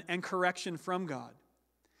discipline and correction from God.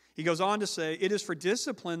 He goes on to say, "It is for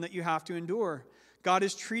discipline that you have to endure. God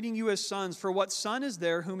is treating you as sons. For what son is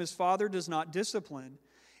there whom his father does not discipline?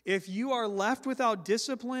 If you are left without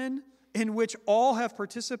discipline, in which all have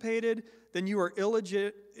participated, then you are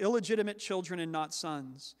illegitimate children and not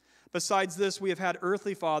sons. Besides this, we have had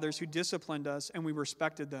earthly fathers who disciplined us, and we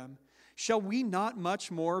respected them. Shall we not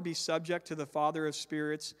much more be subject to the Father of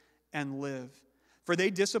spirits and live? For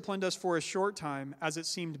they disciplined us for a short time, as it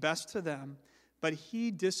seemed best to them, but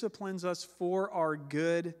he disciplines us for our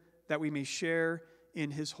good, that we may share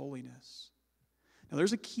in his holiness." Now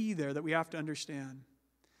there's a key there that we have to understand.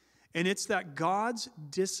 And it's that God's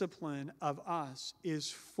discipline of us is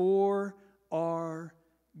for our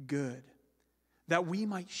good, that we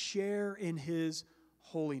might share in his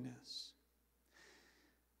holiness.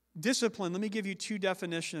 Discipline, let me give you two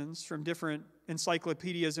definitions from different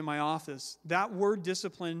encyclopedias in my office. That word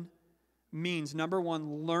discipline means, number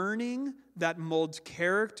one, learning that molds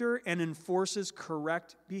character and enforces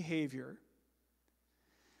correct behavior.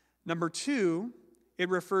 Number two, it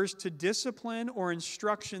refers to discipline or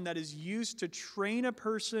instruction that is used to train a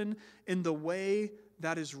person in the way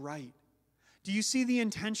that is right. Do you see the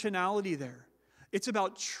intentionality there? It's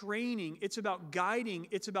about training, it's about guiding,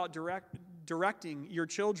 it's about directing your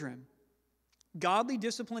children. Godly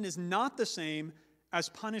discipline is not the same as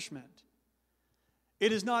punishment.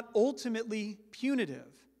 It is not ultimately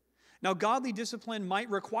punitive. Now, godly discipline might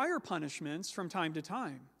require punishments from time to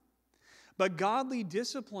time, but godly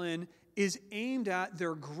discipline is aimed at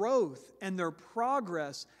their growth and their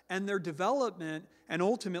progress and their development and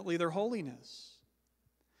ultimately their holiness.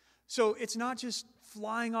 So it's not just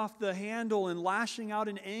flying off the handle and lashing out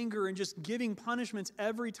in anger and just giving punishments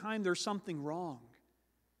every time there's something wrong.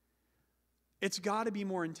 It's got to be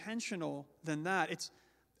more intentional than that. It's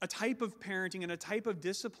a type of parenting and a type of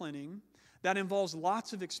disciplining that involves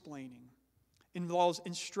lots of explaining, involves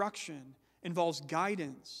instruction, involves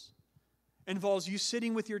guidance, involves you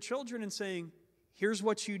sitting with your children and saying, here's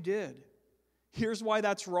what you did. Here's why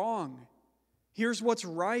that's wrong. Here's what's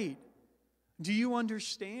right. Do you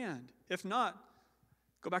understand? If not,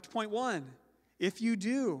 go back to point one. If you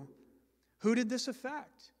do, who did this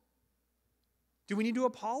affect? Do we need to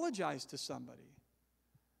apologize to somebody?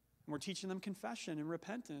 And we're teaching them confession and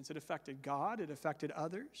repentance. It affected God. It affected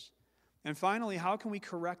others. And finally, how can we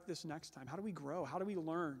correct this next time? How do we grow? How do we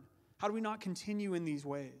learn? How do we not continue in these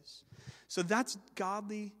ways? So that's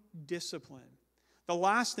godly discipline. The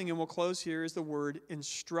last thing, and we'll close here, is the word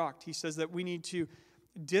instruct. He says that we need to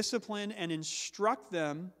discipline and instruct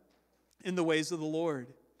them in the ways of the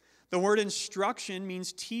Lord. The word instruction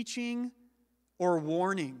means teaching or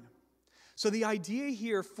warning. So the idea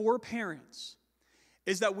here for parents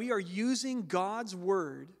is that we are using God's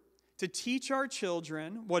word to teach our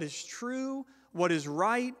children what is true, what is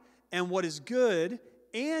right, and what is good,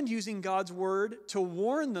 and using God's word to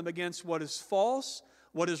warn them against what is false,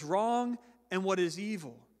 what is wrong, and what is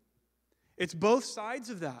evil. It's both sides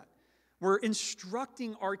of that. We're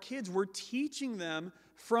instructing our kids. We're teaching them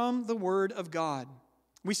from the Word of God.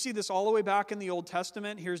 We see this all the way back in the Old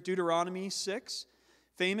Testament. Here's Deuteronomy 6,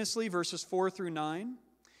 famously verses 4 through 9.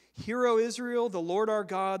 Hear, O Israel, the Lord our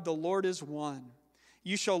God, the Lord is one.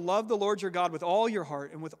 You shall love the Lord your God with all your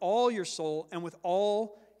heart and with all your soul and with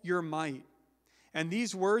all your might. And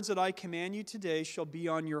these words that I command you today shall be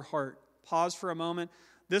on your heart. Pause for a moment.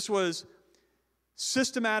 This was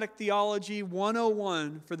systematic theology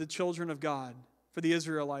 101 for the children of God, for the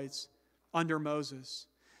Israelites under Moses.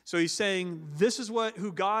 So he's saying, this is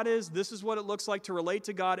who God is, this is what it looks like to relate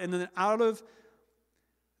to God, and then out of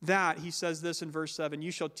that, he says this in verse 7,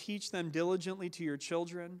 you shall teach them diligently to your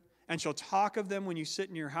children, and shall talk of them when you sit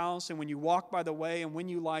in your house, and when you walk by the way, and when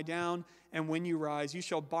you lie down, and when you rise. You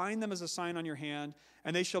shall bind them as a sign on your hand,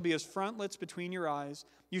 and they shall be as frontlets between your eyes.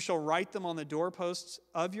 You shall write them on the doorposts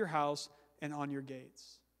of your house and on your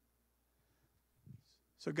gates.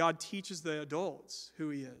 So God teaches the adults who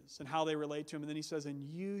he is and how they relate to him. And then he says, and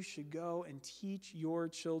you should go and teach your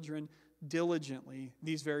children diligently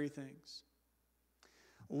these very things.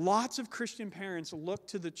 Lots of Christian parents look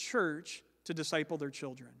to the church to disciple their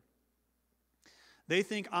children. They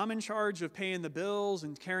think, I'm in charge of paying the bills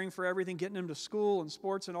and caring for everything, getting them to school and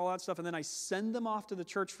sports and all that stuff, and then I send them off to the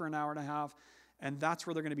church for an hour and a half, and that's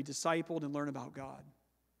where they're going to be discipled and learn about God.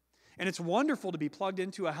 And it's wonderful to be plugged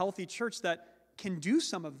into a healthy church that can do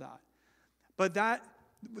some of that. But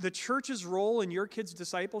the church's role in your kids'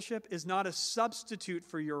 discipleship is not a substitute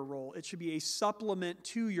for your role. It should be a supplement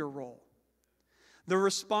to your role. The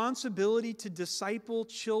responsibility to disciple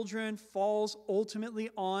children falls ultimately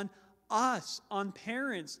on us, on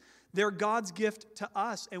parents. They're God's gift to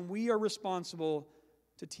us, and we are responsible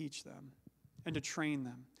to teach them and to train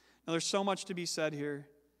them. Now, there's so much to be said here,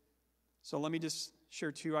 so let me just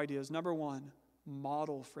share two ideas. Number one,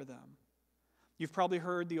 model for them. You've probably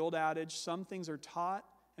heard the old adage, some things are taught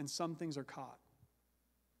and some things are caught.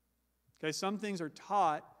 Okay, some things are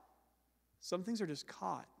taught, some things are just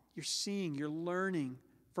caught. You're seeing, you're learning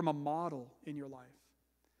from a model in your life.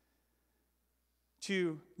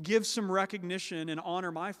 To give some recognition and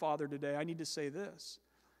honor my father today, I need to say this.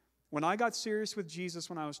 When I got serious with Jesus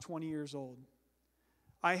when I was 20 years old,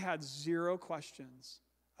 I had zero questions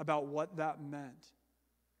about what that meant.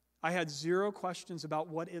 I had zero questions about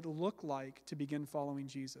what it looked like to begin following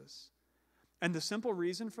Jesus. And the simple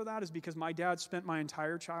reason for that is because my dad spent my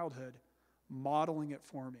entire childhood modeling it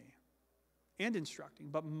for me and instructing,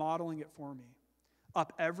 but modeling it for me.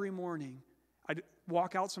 Up every morning, I'd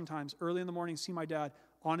walk out sometimes early in the morning, see my dad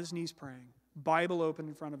on his knees praying, Bible open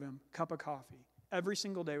in front of him, cup of coffee, every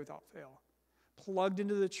single day without fail, plugged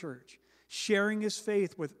into the church, sharing his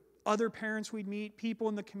faith with other parents we'd meet, people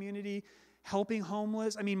in the community, helping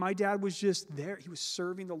homeless. I mean, my dad was just there. He was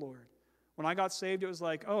serving the Lord. When I got saved, it was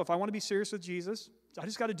like, oh, if I want to be serious with Jesus, I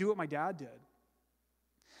just got to do what my dad did.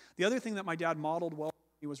 The other thing that my dad modeled well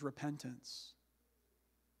was repentance.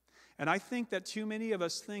 And I think that too many of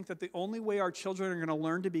us think that the only way our children are going to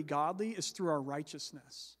learn to be godly is through our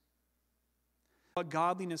righteousness. What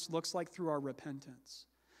godliness looks like through our repentance.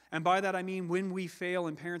 And by that I mean when we fail,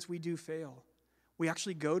 and parents, we do fail, we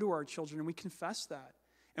actually go to our children and we confess that.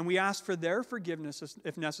 And we ask for their forgiveness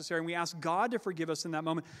if necessary. And we ask God to forgive us in that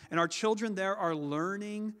moment. And our children there are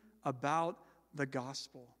learning about the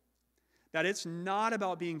gospel. That it's not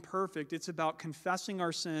about being perfect. It's about confessing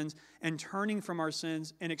our sins and turning from our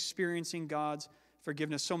sins and experiencing God's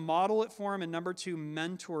forgiveness. So model it for them. And number two,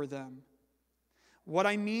 mentor them. What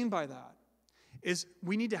I mean by that is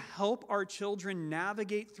we need to help our children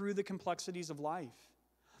navigate through the complexities of life.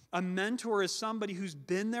 A mentor is somebody who's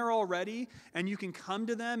been there already, and you can come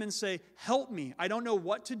to them and say, help me. I don't know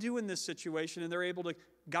what to do in this situation, and they're able to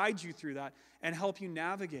guide you through that and help you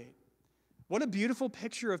navigate. What a beautiful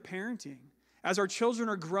picture of parenting. As our children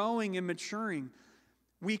are growing and maturing,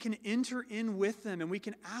 we can enter in with them and we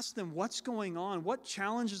can ask them what's going on. What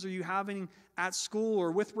challenges are you having at school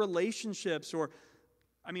or with relationships or,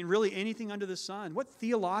 really anything under the sun? What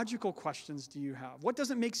theological questions do you have? What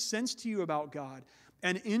doesn't make sense to you about God?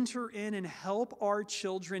 And enter in and help our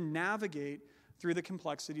children navigate through the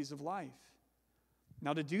complexities of life.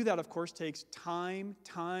 Now, to do that, of course, takes time,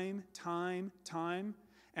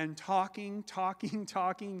 and talking.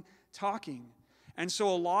 And so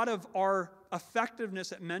a lot of our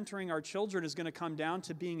effectiveness at mentoring our children is going to come down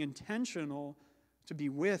to being intentional to be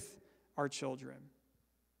with our children.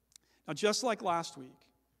 Now, just like last week,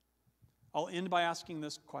 I'll end by asking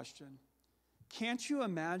this question. Can't you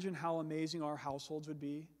imagine how amazing our households would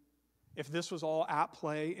be if this was all at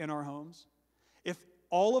play in our homes? If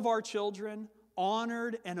all of our children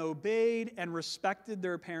honored and obeyed and respected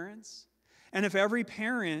their parents, and if every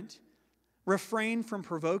parent refrained from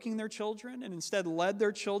provoking their children and instead led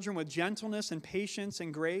their children with gentleness and patience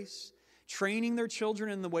and grace, training their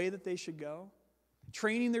children in the way that they should go,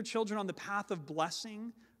 training their children on the path of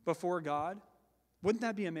blessing before God, wouldn't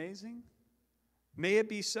that be amazing? May it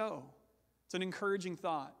be so. It's an encouraging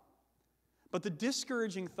thought. But the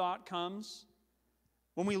discouraging thought comes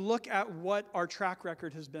when we look at what our track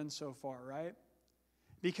record has been so far, right?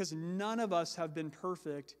 Because none of us have been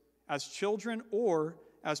perfect as children or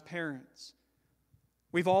as parents.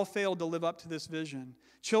 We've all failed to live up to this vision.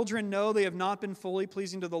 Children know they have not been fully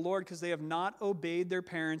pleasing to the Lord because they have not obeyed their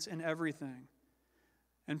parents in everything.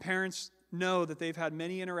 And parents know that they've had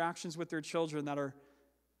many interactions with their children that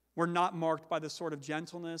were not marked by the sort of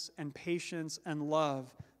gentleness and patience and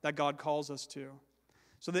love that God calls us to.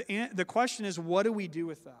 So the question is, what do we do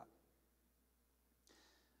with that?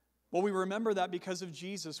 Well, we remember that because of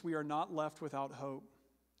Jesus, we are not left without hope.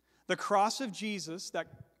 The cross of Jesus,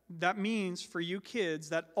 that means for you kids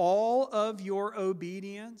that all of your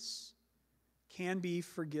obedience can be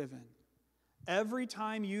forgiven. Every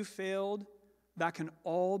time you failed, that can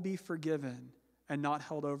all be forgiven and not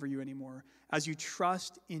held over you anymore as you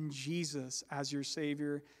trust in Jesus as your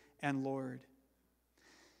Savior and Lord.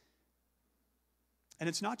 And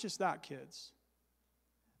it's not just that, kids.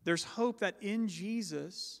 There's hope that in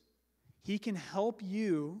Jesus, He can help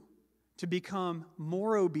you to become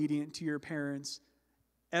more obedient to your parents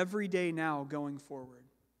every day now going forward.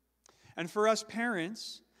 And for us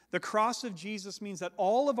parents, the cross of Jesus means that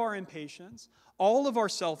all of our impatience, all of our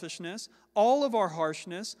selfishness, all of our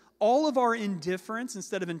harshness, all of our indifference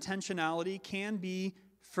instead of intentionality can be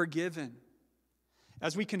forgiven.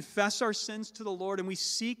 As we confess our sins to the Lord and we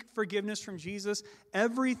seek forgiveness from Jesus,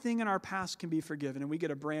 everything in our past can be forgiven and we get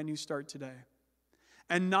a brand new start today.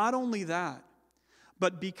 And not only that,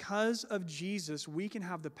 but because of Jesus, we can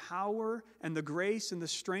have the power and the grace and the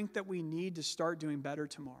strength that we need to start doing better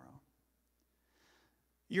tomorrow.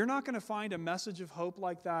 You're not going to find a message of hope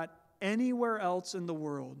like that anywhere else in the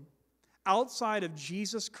world. Outside of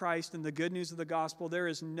Jesus Christ and the good news of the gospel, there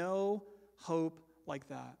is no hope like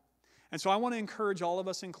that. And so I want to encourage all of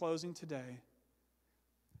us in closing today,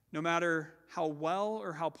 no matter how well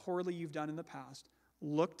or how poorly you've done in the past,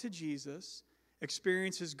 look to Jesus,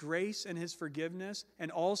 experience His grace and His forgiveness,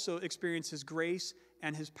 and also experience His grace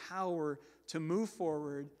and His power to move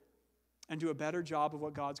forward and do a better job of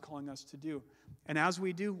what God's calling us to do. And as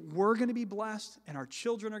we do, we're going to be blessed, and our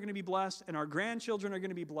children are going to be blessed, and our grandchildren are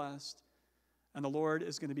going to be blessed, and the Lord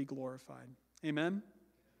is going to be glorified. Amen?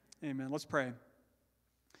 Amen. Let's pray.